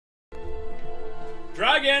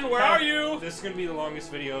Dragon, where are you? This is gonna be the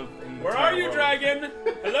longest video in the Where are you, world. Dragon?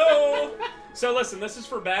 Hello. So listen, this is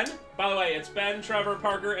for Ben. By the way, it's Ben, Trevor,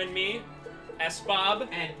 Parker, and me. S-Bob.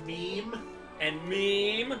 And Meme. And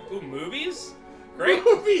Meme. Ooh, movies? Great.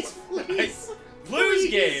 Movies, please. Blues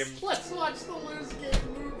game. Let's watch the Blues game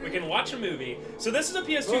movie. We can watch a movie. So this is a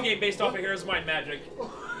PS2 game based off of Heroes of Might and Magic.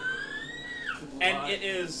 And it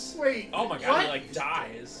is... Wait. Oh my god, what? he like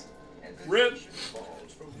dies. Rip.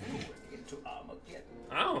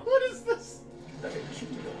 Oh. What is this?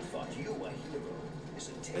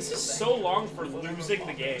 This is so long for losing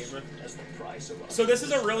the game. So this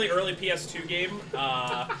is a really early PS2 game,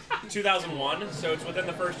 2001. So it's within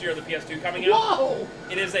the first year of the PS2 coming out. Whoa!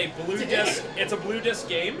 It is a blue disc. It's a blue disc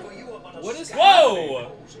game. What is Whoa!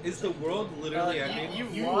 happening? Is the world literally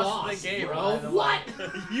ending? You lost the game, bro. by the What?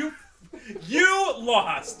 You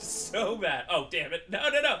lost so bad. Oh damn it! No.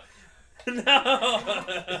 No.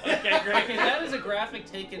 Okay, great. Okay, that is a graphic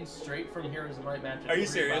taken straight from Heroes of Might and Magic. Are you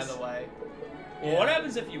 3, serious? By the way. Well, what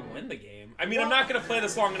happens if you win the game? I mean, I'm not gonna play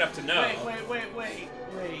this long enough to know.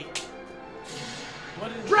 Wait.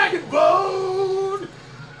 What is Dragon Bone!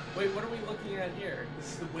 Wait, what are we looking at here?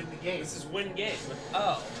 This is the win the game. This is win game.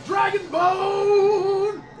 Oh. Dragon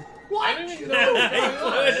Bone! What? I don't even know. He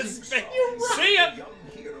flew in his face. See ya.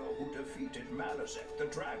 The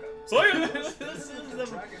dragon. See ya. This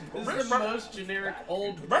is the most generic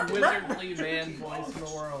old wizardly man voice in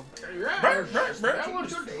the world. That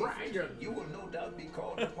was a dragon. You will no doubt be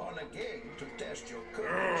called upon again to test your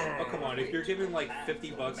courage. Oh come on! If you're given like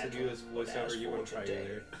 $50 to do this voiceover, you wouldn't try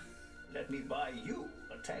either. Let me buy you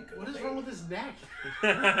a tankard. What is wrong with his neck?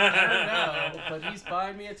 I don't know, but he's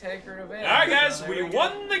buying me a tankard of ale. Alright guys, so we there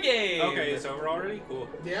won the game! Okay, it's over already? Cool.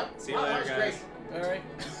 Yep. See you Wow, later, that was guys. great. Alright.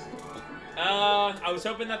 I was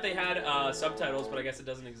hoping that they had subtitles, but I guess it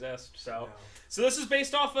doesn't exist, so... So this is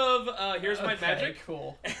based off of Here's My Magic.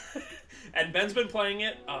 Cool. And Ben's been playing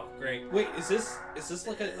it. Oh, great. Wait, is this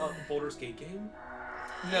like a Baldur's Gate game?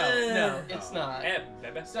 No, it's not. Eh,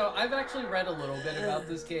 baby. So I've actually read a little bit about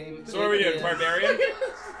this game. So what are we doing? Barbarian? Look at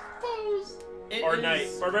his pose. Or Knight?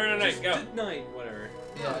 Barbarian or Knight, go. Knight, whatever.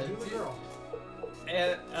 Yeah. Do the girl.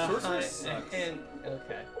 And, Sorcerer sucks.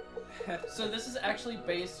 okay. So this is actually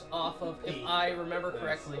based off of, if I remember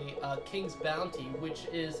correctly, King's Bounty, which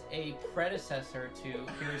is a predecessor to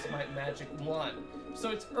Heroes Might and Magic 1.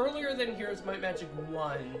 So it's earlier than Heroes Might and Magic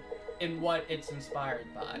 1 in what it's inspired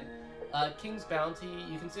by. King's Bounty,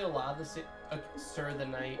 you can see a lot of the Sir the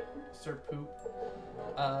Knight, Sir Poop.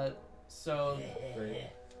 So Great.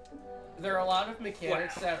 there are a lot of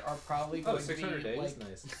mechanics that are probably going to 600 be days, like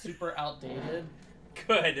nice. super outdated.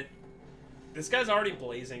 Good. This guy's already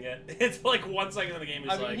blazing it. It's like 1 second of the game,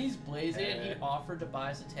 he's I mean, like... he's blazing it. He offered to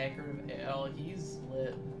buy us a tankard of ale. He's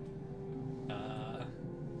lit.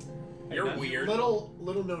 You're weird. Little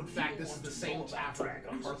known fact, this is the same tavern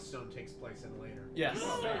Hearthstone takes place in later. Yes.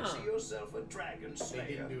 Fancy yourself a dragon They slayer.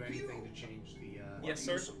 didn't do anything to change the Yes,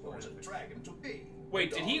 sir. Suppose a dragon to be.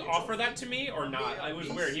 Wait, did he offer that to me or not? It was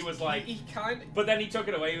weird. He was like... He kind of... But then he took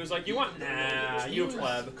it away. He was like, you want... Nah, you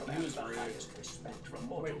pleb. He was rude.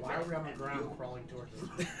 Wait, why are we on the ground crawling towards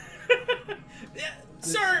him?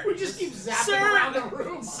 Sir! We just keep zapping Sir! around the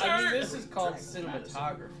room. I mean, this is called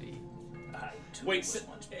cinematography. Wait,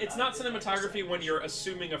 it's not cinematography when you're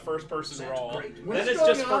assuming a first-person role. What's Then it's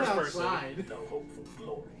going just on first-person. outside? No hope for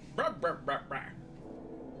glory. Bruh, bruh, bruh, bruh.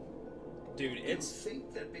 Dude, You it's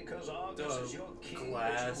think that because Argus is your king,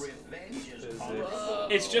 glass your revenge is physics. possible?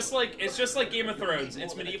 it's just like Game of Thrones.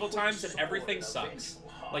 It's medieval times and everything sucks.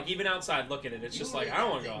 Like even outside, look at it. It's just like I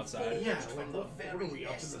don't want to go outside. Yeah, like what are we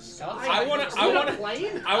up in the sky? I wanna- Is I it a wanna-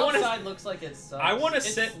 plane? I want to. Outside looks like it sucks. I wanna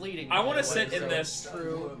It's sit- fleeting, I by wanna the way, sit in so this- it's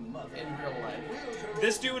true in real life.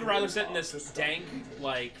 This dude would rather sit in this dank,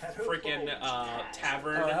 like freaking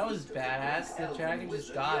tavern. Oh, that was badass. The dragon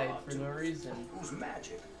just died for no reason. Whose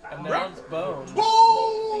magic? And now it's bone. Bone!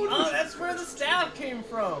 Oh, that's where the staff came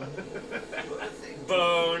from.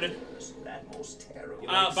 Bone. That most terrible.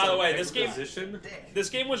 By the way, this game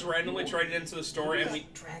Exposition? was randomly traded into the store, and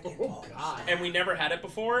Oh god. we never had it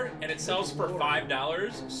before, and it sells for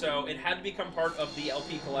 $5, so it had to become part of the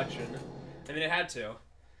LP collection. I mean, it had to.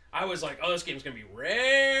 I was like, oh, this game's gonna be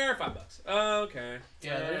rare, $5. Okay.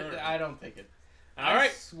 Yeah, I don't think it. All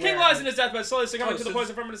right. swear. King lies in his deathbed, slowly succumbing Oh, to the so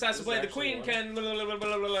poison from an assassin this blade. The actually queen was-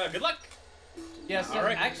 can. Good luck. Yeah, so All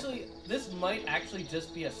right. actually, this might actually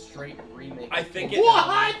just be a straight remake. I think it.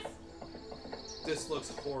 What? This looks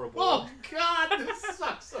horrible. Oh god, this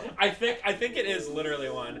sucks so I think it is literally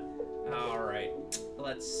one. All right.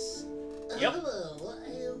 Let's. Yep. Hello, I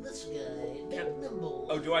am this guy, Nick Nimble.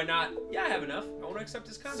 Oh, do I not? Yeah, I have enough. I want to accept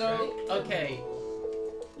his contract. So, okay.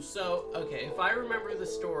 So, okay, if I remember the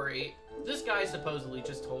story, this guy supposedly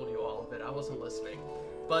just told you all of it. I wasn't listening.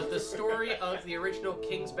 But the story of the original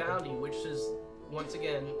King's Bounty, which is, once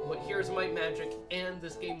again, what Heroes of Might and Magic and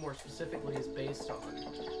this game more specifically is based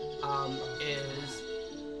on, is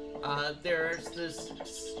there's this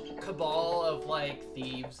cabal of, like,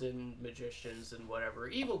 thieves and magicians and whatever,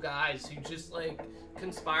 evil guys who just, like,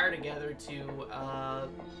 conspire together to,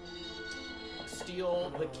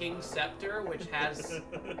 steal the King's Scepter, which has...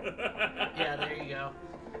 yeah, there you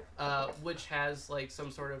go. Which has, like, some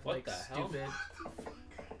sort of, What like, the hell? stupid...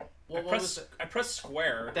 Well, I press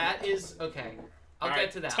square. that is... Okay. I'll All get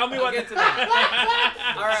right, to that. tell me I'll what get to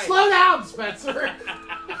that. All right. Slow down, Spencer.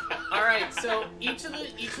 All right. So each of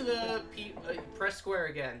the press square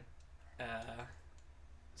again.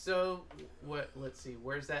 So what? Let's see.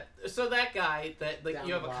 Where's that? So that guy that like Down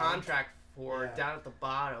you have the a bottom. contract for Yeah. down at the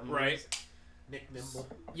bottom. Right. Nick Nimble.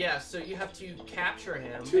 Yeah. So you have to capture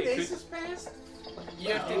him. 2 Hey, days could- has passed.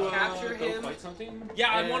 You have to Go capture him. fight something? Yeah,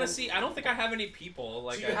 I want to And- see. I don't think I have any people.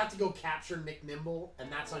 Like, So you have to go capture Nick Nimble,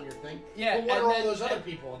 and that's on your thing. Yeah. But what and are all then- those other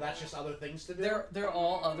people? That's just other things to do. They're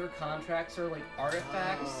all other contracts or like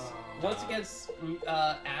artifacts. Oh. Once again,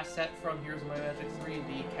 asset from Heroes of Might and Magic 3,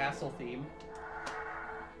 the castle theme.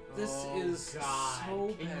 This is God.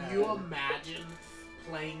 so Can bad. you imagine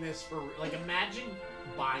playing this for like? Imagine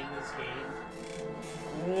buying this game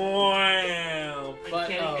wow. But,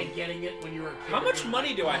 and getting it when you were a kid. How much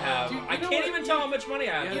money do I have? Dude, you I know can't what- even tell how much money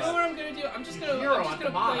I have. You know what I'm gonna do? I'm just gonna Hero I'm just at gonna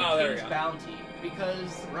the bottom. play Oh, there we King's go. Bounty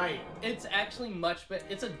because Right. it's actually much better.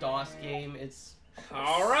 It's a DOS game.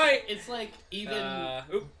 All right. It's like even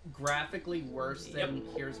Oop. graphically worse than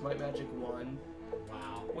Here's My Magic 1.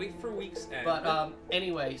 Wow. Wait for week's end. But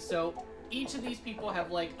anyway, so each of these people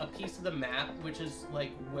have like a piece of the map, which is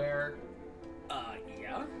like where,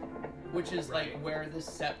 yeah. which is like where the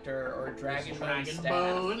scepter or dragon bone staff.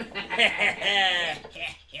 Bone.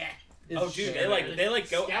 is Oh, dude, shared. they like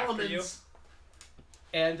go after you. Skeletons.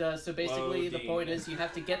 And so basically, the Loading. point is you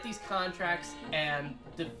have to get these contracts and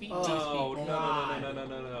defeat Oh, these no, people. no, no, no, no,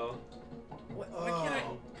 no, no. Why can't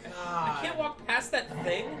Oh, I God. can't walk past that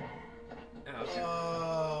thing. Oh, okay.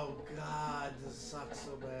 Oh God, this sucks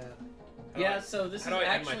so bad. Yeah, so this is how do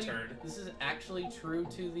I end my actually turn? this is actually true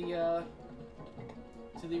to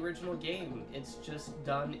the original game. It's just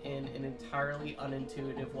done in an entirely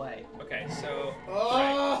unintuitive way. Okay, so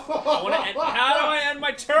Oh! I want to end. How do I end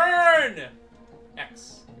my turn?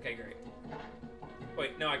 X. Okay, great.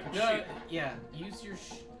 Wait, no, I can No, shoot. yeah, use your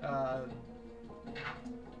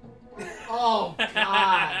Oh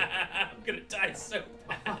God! I'm gonna die so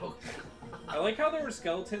bad. Oh, I like how there were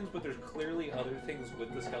skeletons, but there's clearly other things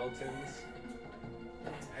with the skeletons.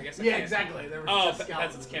 I guess I yeah, can't. exactly. There was Oh, just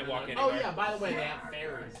peasants skeletons can't in walk there. anywhere. Oh yeah, by the way, they have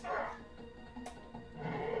fairies.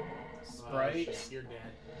 Sprite Oh, shit, you're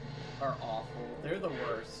dead. are awful. They're the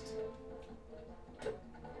worst.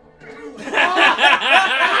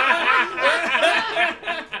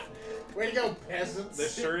 Way to go, peasants! There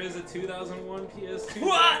sure is a 2001 PS2.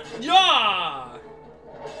 What? Yeah!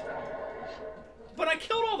 But I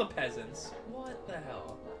killed all the peasants. What the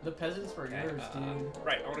hell? The peasants were Okay, yours, dude.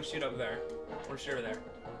 right, I want to shoot over there. I want to shoot over there.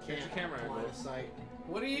 Can't your camera line angle. of sight.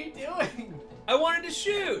 What are you doing? I wanted to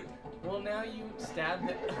shoot. Well, now you stabbed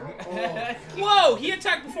it. Oh. Whoa, he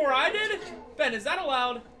attacked before I did? Ben, is that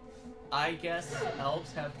allowed? I guess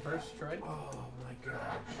elves have first strike. Oh my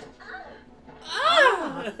gosh.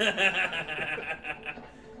 Ah! Can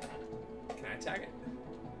I attack it?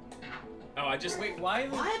 Oh, I just Wait, why?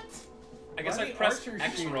 What? I guess why I the pressed archer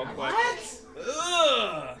X shooting? real quick. What?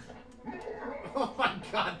 Ugh! Oh my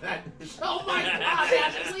god, that. Oh my god,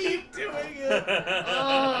 that leap! Doing it.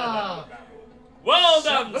 Oh. Well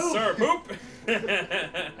done, Shaboom. sir. Poop.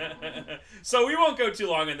 So we won't go too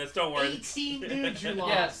long in this. Don't worry. 18 dudes you lost.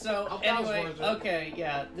 Yeah. So Hope that was anyway, worth it. okay,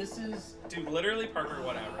 yeah. This is Dude, literally Parker,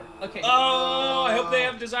 whatever. okay. Oh, I hope they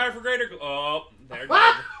have desire for greater. Oh, they're dead.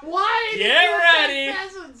 Ah! Why? did Get you attack ready.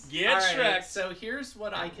 peasants? Get All right, Shrek. so here's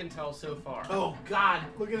what I can tell so far. Oh god,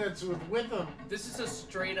 look at that with them. This is a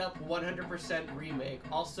straight up 100% remake.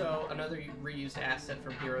 Also, another reused asset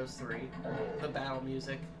from Heroes 3, the battle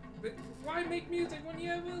music. But why make music when you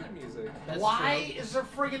have other music? That's Why true. is there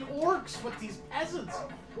friggin' orcs with these peasants?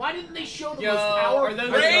 Why didn't they show the Yo, most are powerful?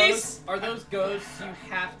 those Race! ghosts? Are those ghosts? You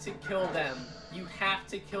have to kill them. You have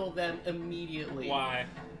to kill them immediately. Why?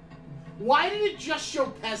 Why did it just show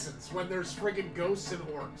peasants when there's friggin' ghosts and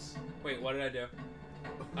orcs? Wait, what did I do?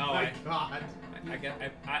 Oh Oh, my god.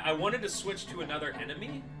 I wanted to switch to another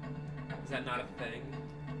enemy. Is that not a thing?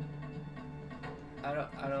 I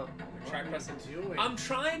don't. Try pressing. Doing? I'm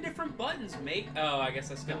trying different buttons, mate. Oh, I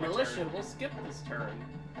guess I The skipped my militia turn. will skip this turn.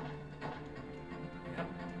 Yep.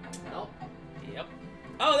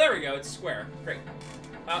 we go. It's square. Great.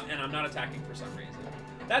 Oh, and I'm not attacking for some reason.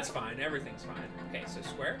 That's fine. Everything's fine. Okay, so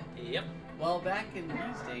square. Yep. Well, back in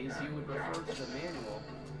these days, you would refer to the manual.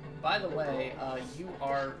 By the way, you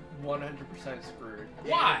are 100% screwed.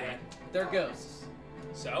 Why? They're ghosts.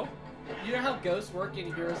 So? You know how ghosts work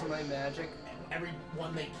in Heroes of Might and Magic? Every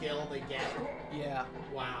one they kill, they get. Yeah.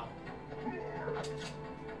 Wow.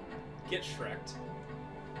 Get Shrek'd.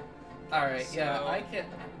 Alright, yeah, So- I can...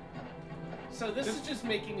 So this is just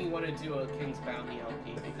making me want to do a King's Bounty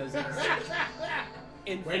LP, because it's Way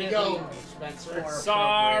infinitely to go, Spencer. more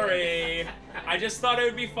Sorry. I just thought it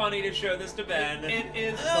would be funny to show this to Ben. It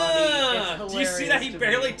is funny. It's hilarious. Do you see that he to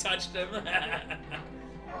barely me. touched him?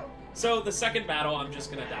 So the second battle, I'm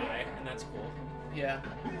just gonna die, and that's cool. Yeah.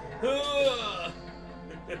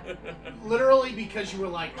 Literally because you were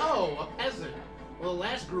like, oh, a peasant. Well, the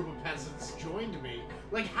last group of peasants joined me.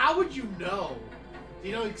 Like, how would you know?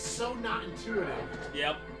 You know, it's so not intuitive.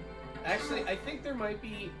 Yep. Actually, I think there might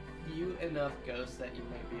be few enough ghosts that you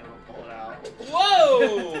might be able to pull it out.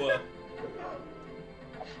 Whoa!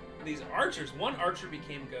 These archers. One archer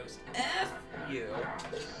became ghost. F you.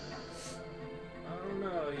 I don't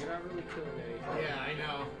know. You're not really killing anything. Yeah, I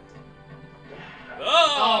know.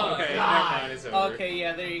 Oh! Okay, God. never mind. It's over. Okay,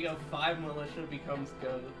 yeah, there you go. 5 militia become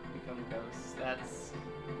ghosts. That's...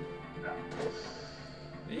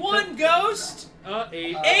 One ghost?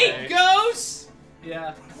 8. 8 ghosts?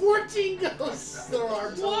 Yeah. 14 ghosts there are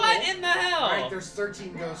total. What in the hell? Alright, there's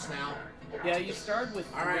 13 ghosts now. Yeah, you started with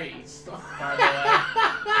 3, Alright. by the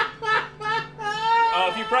way.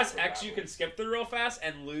 If you press X, you can skip through real fast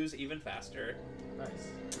and lose even faster. Nice.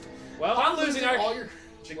 Well, I'm losing our... all your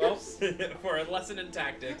Well, for a lesson in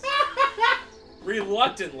tactics.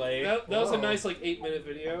 Reluctantly. that was a Whoa. nice, like, 8-minute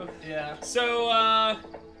video. Yeah. So,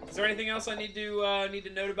 is there anything else I need to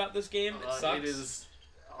note about this game? It sucks. It is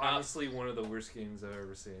honestly one of the worst games I've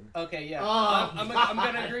ever seen. Okay, yeah. Oh, I'm God.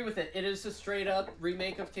 gonna agree with it. It is a straight up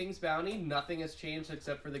remake of King's Bounty. Nothing has changed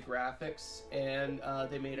except for the graphics, and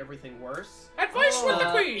they made everything worse. Advice with the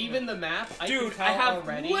queen! Even the map, I Dude, can I tell have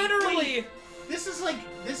already. literally... This is like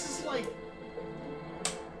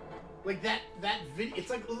that video. It's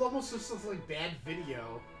like it almost just looks like bad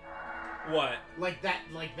video. What? Like that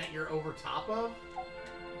you're over top of.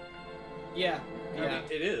 Yeah, I yeah. mean,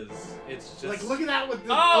 it is. It's just... Like look at that with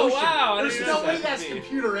the Oh, ocean. wow, I There's didn't no notice way that. that's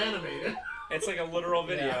computer animated. It's like a literal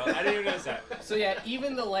video. Yeah. I didn't even notice that. So yeah,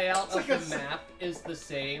 even the layout It's of like the map is the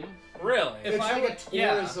same. Really? If It's I like were- a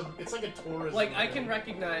tourism. It's like a tourism. Like I video. can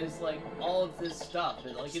recognize like all of this stuff.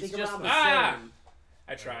 Like it's Sneak just around the the- Ah! same.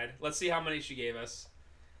 I tried. Let's see how many she gave us.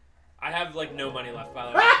 I have, like, no money left,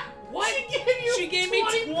 by the way. What? She gave me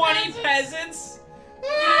 20 peasants?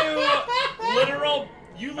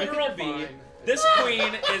 You literal bee. fine. This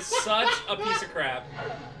queen is such a piece of crap.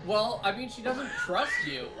 Well, I mean, she doesn't trust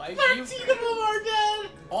you. Like 13 of them are dead.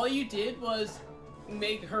 all you did was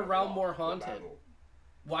make her realm more haunted.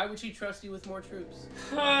 Why would she trust you with more troops?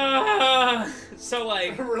 So,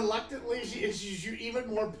 like... Reluctantly, she issues you even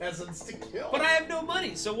more peasants to kill. But I have no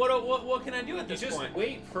money, so what can I do at You this just point?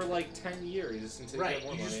 wait for like 10 years until you right, get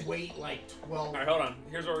more you money. just wait like 12. Alright, hold on.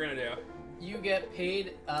 Here's what we're gonna do. You get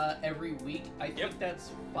paid every week. I think Yep.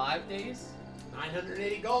 that's 5 days.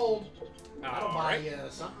 980 gold. That'll buy Alright. you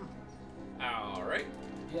something. Alright.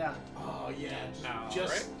 Yeah. Oh yeah,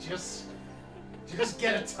 Alright. just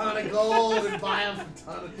get a ton of gold and buy them a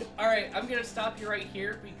ton of. All right, I'm gonna stop you right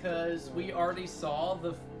here because we already saw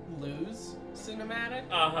the lose cinematic.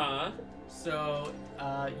 Uh-huh. So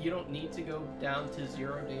you don't need to go down to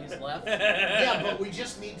 0 days left. Yeah, but we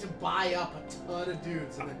just need to buy up a ton of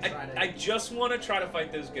dudes and then try to. I just want to try to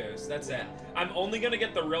fight those ghosts. That's it. I'm only gonna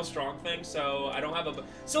get the real strong thing, so I don't have a.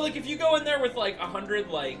 So like, if you go in there with like 100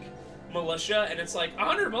 like militia, and it's like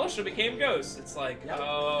 100 militia became ghosts, it's like, Yep.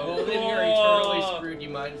 oh. Well, then you're eternally screwed. You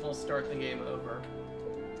might as well start the game over.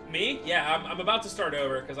 Me? Yeah, I'm about to start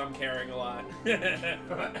over because I'm carrying a lot. Yeah,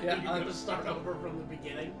 Yeah, you're gonna start over from the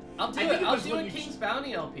beginning. I'll do I it. think it I'll was do when a you King's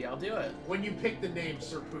Bounty LP. I'll do it. When you pick the name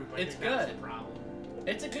Sir Poop, I It's think that's good. the problem.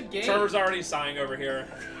 It's a good game. Trevor's already sighing over here.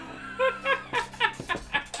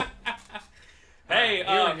 Hey,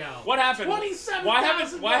 Here we go. what happened?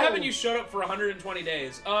 27,000 Why haven't gold. you showed up for 120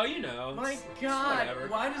 days? Oh, you know. My it's God, whatever.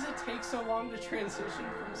 why does it take so long to transition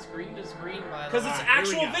from screen to screen? By the Because way? it's Alright,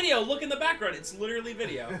 here we actual go. video. Look in the background. It's literally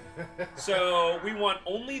video. So we want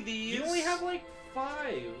only these. You only have like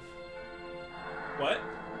 5. What?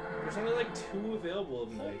 There's only like 2 available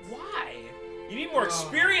of nights. Why? You need more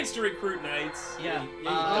experience to recruit knights. Yeah. You need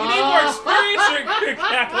more experience to recruit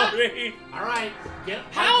cavalry. All right, get.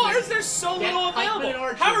 How is there so Get little pikemen available?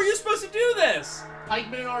 archers. How are you supposed to do this?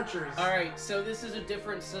 Pikemen and archers. All right, so this is a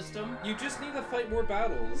different system. You just need to fight more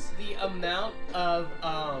battles. The amount of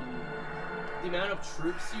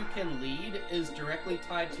troops you can lead is directly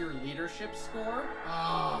tied to your leadership score.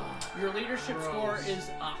 Ah. Your leadership Gross. score is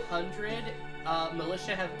 100.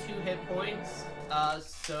 Militia have 2 hit points,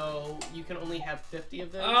 so you can only have 50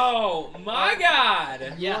 of those. Oh my God!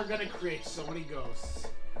 You Yeah. are gonna create so many ghosts.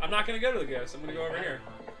 I'm not gonna go to the ghost. I'm gonna go over here.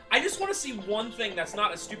 I just want to see one thing that's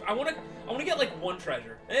not a stupid. I want to get like one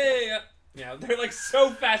treasure. Hey, yeah, they're like so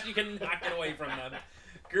fast you can not get away from them.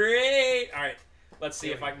 Great. All right, let's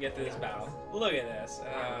see if I can get through this battle. Look at this.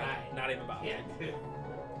 Not even bothering. Yeah.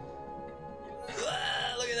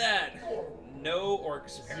 Look at that. No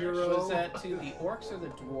orcs perish. Zero. Was that to the orcs or the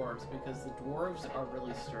dwarves? Because the dwarves are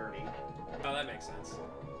really sturdy. Oh, that makes sense.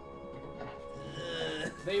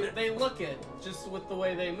 They look it just with the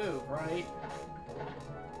way they move, right?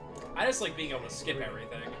 I just like being able to skip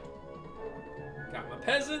everything. Got my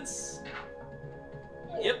peasants.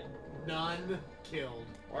 Yep. None killed.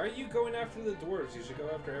 Why are you going after the dwarves? You should go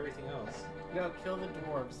after everything else. No, kill the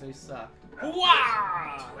dwarves. They suck.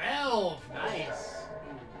 Wow! 12. Nice.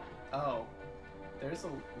 Oh, there's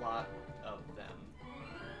a lot of them.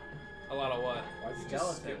 A lot of what? Why did you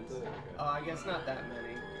just skip Skeletons. the... Oh, I guess not that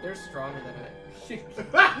many. They're stronger than it.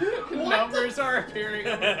 What Numbers are appearing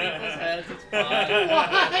over people's heads. It's fine.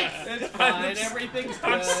 What? It's fine. Everything's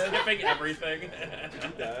I'm good. skipping everything. Did you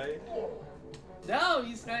die? No,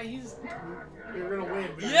 he's not. He's. You're gonna win.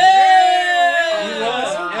 man. Yeah! You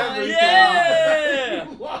lost everything. Yeah!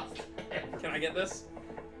 You lost. Can I get this?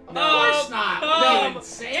 Of course not. Oh, You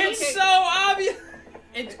insane? it's so obvious.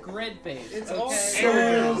 It's grid based. It's okay? all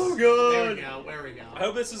There we go. good. There we go. There we go. I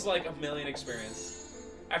hope this is like a million experience.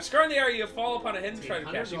 After scoring the area, you fall upon a hidden treasure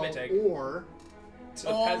cache you may take. Or To the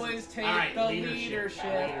Always take Alright, the leadership. leadership.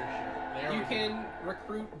 There You we can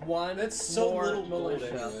recruit one That's so more little gold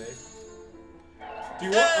militia. anyway. Do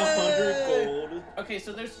you want 100 gold? Okay,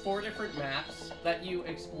 so there's 4 different maps that you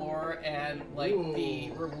explore, and like the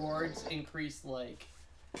Ooh. rewards increase like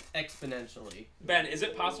exponentially. Ben, is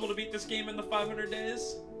it possible to beat this game in the 500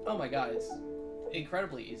 days? Oh my god, it's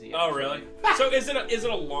incredibly easy. Oh, actually. really? So is it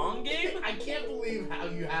a long game? I can't believe how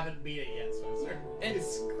you haven't beat it yet, Spencer.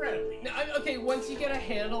 It's- incredibly. No, okay, once you get a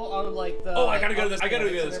handle on like the. Oh, I gotta go to this. on I the gotta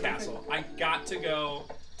go to points this and everything, castle. I got to go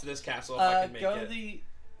to this castle if I can make go it. the.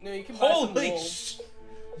 No, you can buy some Holy wolves. sh!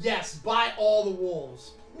 Yes, buy all the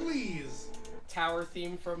wolves, please. Tower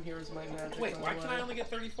theme from Here's My Magic. Wait, by why the can way. I only get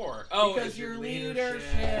 34? Oh, Because it's your leadership.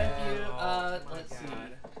 leadership, you Oh my let's see.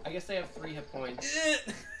 God. I guess they have 3 hit points.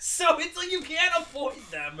 So it's like you can't avoid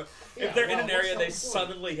them. Yeah, If they're in well, an area, they what's the point?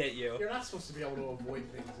 suddenly hit you. You're not supposed to be able to avoid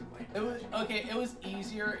things in like. It was okay. It was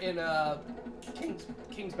easier in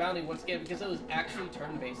King's Bounty once again because it was actually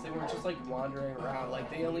turn based. They weren't just like wandering around. Like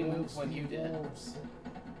they only moved when you did. Wolves.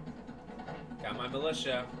 Got my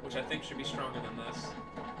militia, which I think should be stronger than this.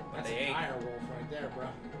 But That's they a ain't. dire wolf right there, bro.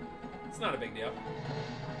 It's not a big deal.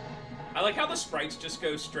 I like how the sprites just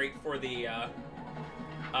go straight for the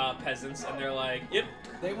peasants, and they're like, "Yep."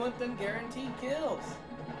 They want them guaranteed kills.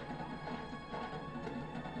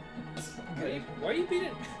 Good. Why are you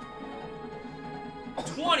beating?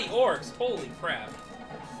 20 orcs. Holy crap.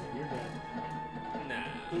 Yeah, you're dead. Nah.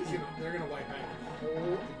 They're gonna wipe out your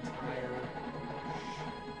whole entire.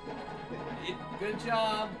 Good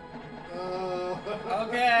job. Uh,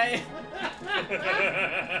 Okay.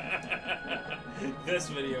 This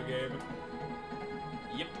video game.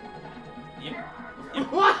 Yep. Yep.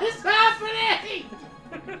 What is happening?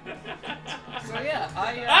 So yeah,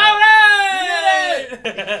 All right!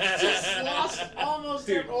 Just lost almost.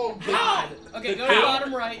 Dude. Oh God. Okay, go How? to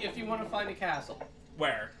bottom right if you want to find a castle.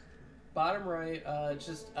 Where? Bottom right,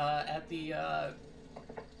 just at the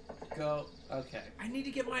go. Okay. I need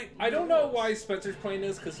to get my. I don't know why Spencer's playing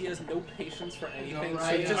this because he has no patience for anything.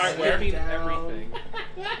 right, so just Alright, where? skipping down. everything.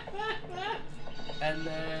 And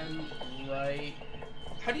then right.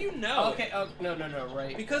 How do you know? Okay. Oh no,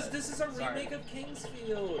 right. Because this is a Sorry. remake of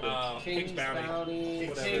Kingsfield. King's Bounty.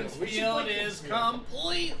 Whatever. Kingsfield We should play is Kingsfield.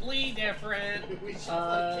 completely different. We should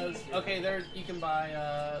play Kingsfield. Okay, there you can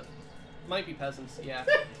buy. Might be peasants. Yeah.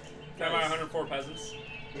 Can I buy 104 peasants?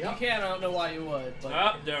 You can. I don't know why you would, but.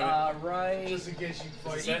 Oh, darn it. Right. Just in case you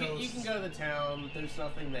fight You those. can go to the town. There's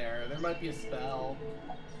nothing there. There might be a spell.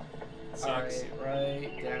 Sucks.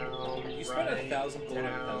 Alright, right, down. You spent right, 1,000 gold on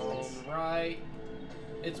down, peasants. right.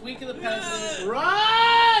 It's weak of the peasant.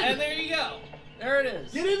 Run! And there you go. There it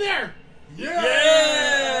is. Get in there!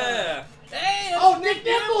 Yeah! Hey, it's Oh, Nick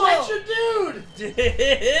Nimble, that's your dude!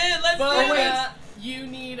 Let's But do it! you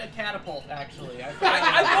need a catapult, actually. I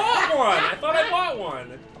bought one. I thought I bought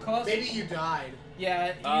one. Maybe you died. Yeah,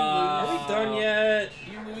 you Are lose. we done yet?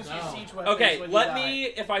 You lose your No. siege weapons Okay, when you let die. me.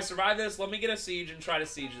 If I survive this, let me get a siege and try to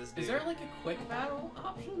siege this dude. Is there like a quick battle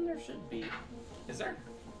option? There should be. Is there?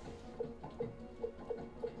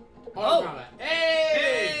 Oh! Oh.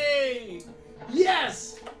 Hey!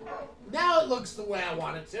 Yes! Now it looks the way I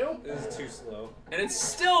want it to. This is too slow. And it's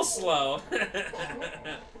still slow. Look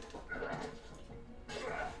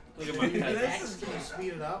at my peasants. Can you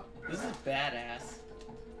speed it up? This is badass.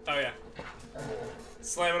 Oh yeah.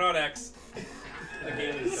 Slamming on X. The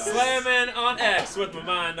game is done. Slamming on X with my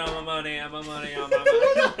mind on my money and my money on my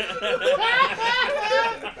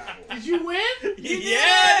mind. Did you win?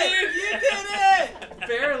 Yeah, dude, you did it!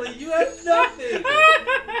 Barely. You have nothing.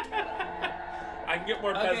 I can get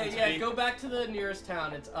more Okay, peasants. yeah, B. go back to the nearest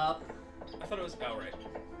town. It's up. I thought it was. Oh right.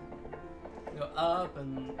 Go up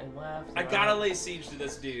and left. I gotta lay siege to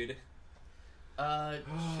this dude.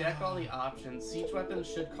 Check all the options. Siege weapons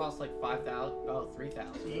should cost like 5,000. Oh,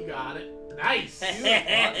 3,000. You got it. Nice.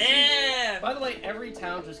 By the way, every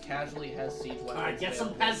town just casually has siege weapons. Alright, get some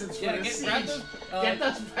available. peasants for Yeah, the grab siege. those. Get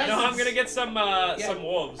those peasants. No, I'm gonna get some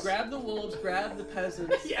wolves. Grab the wolves. Grab the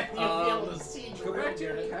peasants. Yeah, you'll be able to siege Go back around to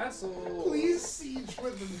your here. castle. Please siege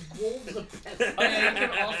with the wolves and peasants. Oh yeah, you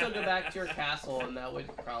can also go back to your castle, and that would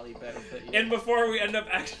probably benefit you. And before we end up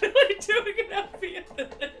actually doing an LP at this.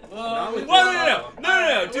 Well, with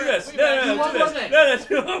No, do this. do No, one do more this. thing. No,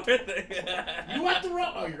 do one more thing. You want the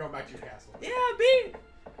rope? Oh, you're going back to your castle. Yeah, B.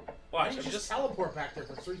 Watch, You I'm just just. teleport back there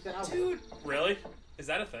for 3,000. Dude, really? Is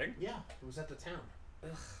that a thing? Yeah, it was at the town.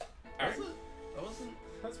 Alright. That wasn't.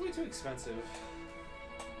 That's way too expensive.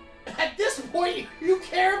 At this point, you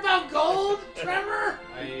care about gold, Trevor?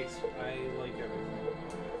 I like everything.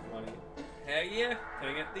 Money. Heck yeah. Can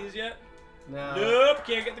I get these yet? No. Nope,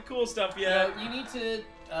 can't get the cool stuff yet. No, you need to.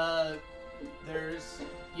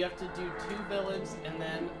 You have to do 2 villains, and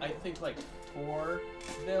then I think like 4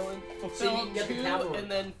 villains. So you can get the 2 cavalry. and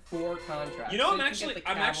then 4 contracts. You know, So I'm can actually get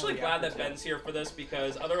the I'm actually cavalry glad after that 2. Ben's here for this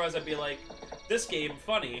because otherwise I'd be like, this game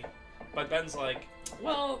funny, but Ben's like,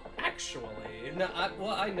 well, actually. No,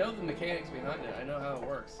 I know the mechanics behind it. I know how it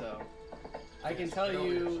works, so I can tell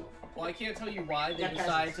you. Well, I can't tell you why they Yeah,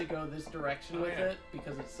 decided to go this direction with it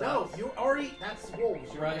because it No, sucks. you already. That's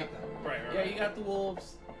wolves. You already Right. got that. Right. Yeah, you got the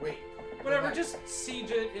wolves. Wait. Whatever, back. just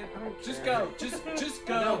siege it. I don't Just care. go. Just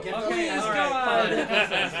go. No, get those okay, guys. all right,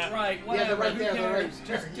 fine. Right, Yeah, whatever. they're right who there. They're cares? right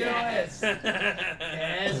there. Just do Yes.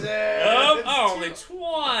 it. Oh, only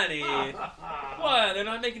 20. What? They're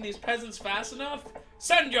not making these peasants fast enough?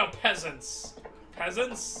 Send your peasants.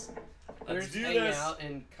 Peasants. They're Let's just do hanging this. out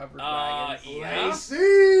in covered wagons. Yeah. Lay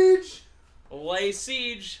siege. Lay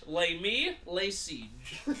siege. Lay me. Lay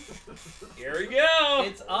siege. Here we go.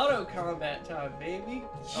 It's auto combat time, baby.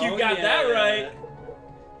 You got that right.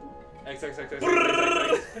 X.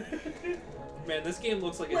 Man, this game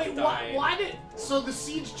looks like it's Wait, dying. why did? So the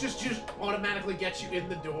siege just automatically gets you in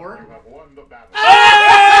the door? You have won the battle.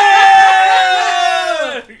 Ah!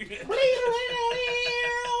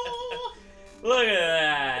 Look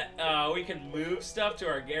at that. We can move stuff to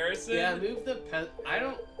our garrison. Yeah, move the I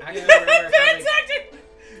don't actually remember having... Fantastic!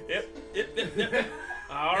 Yep.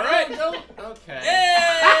 All right. No, okay.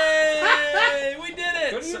 Hey! We did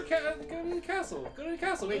it! Go to your go to the castle. Go to the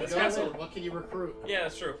castle. Wait, Go to go the castle. in. What can you recruit? Yeah,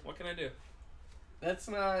 that's true. What can I do? That's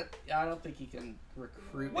not... I don't think you can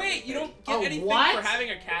recruit Wait, anything. you don't get Oh, anything what? for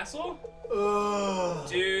having a castle? Ugh.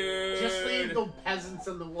 Dude. Just leave the peasants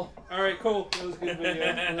and the wolves. All right, cool. That was a good video.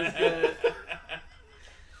 It was good.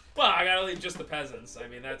 Well, I gotta leave just the peasants. I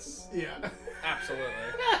mean, that's Yeah. absolutely.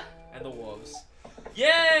 And the wolves.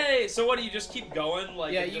 Yay! So what do you just keep going?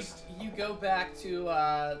 Like, Yeah, and you just... you go back to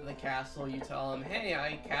the castle. You tell them, "Hey,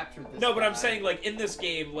 I captured this." No, but I'm guy." saying like in this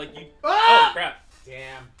game, like you. Ah! Oh crap!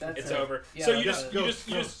 Damn. That's It's it. over. Yeah, So you that's just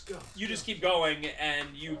it. you just keep going and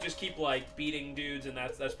you just keep like beating dudes and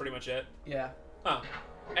that's pretty much it. Yeah. Huh.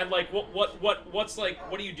 And like what's like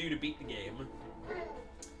what do you do to beat the game?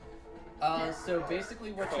 So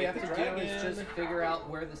basically, what you Fight have the to do is dragon. just figure out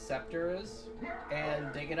where the scepter is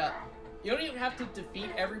and dig it up. You don't even have to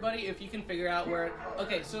defeat everybody if you can figure out where it...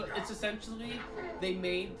 Okay, so it's essentially... They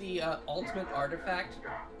made the ultimate artifact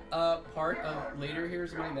part of later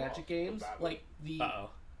Here's My Magic games, like the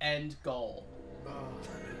end goal.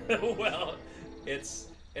 Well, it's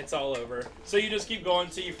all over. So you just keep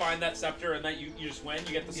going till you find that scepter and that you just win?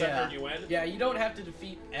 You get the scepter and you win? Yeah, you don't have to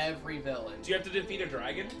defeat every villain. Do you have to defeat a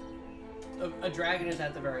dragon? A dragon is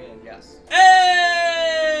at the very end, yes.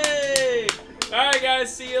 Hey! Alright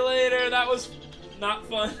guys, see you later. That was not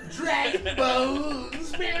fun. Dragon bones.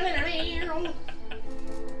 Is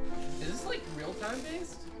this like real-time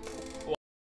based?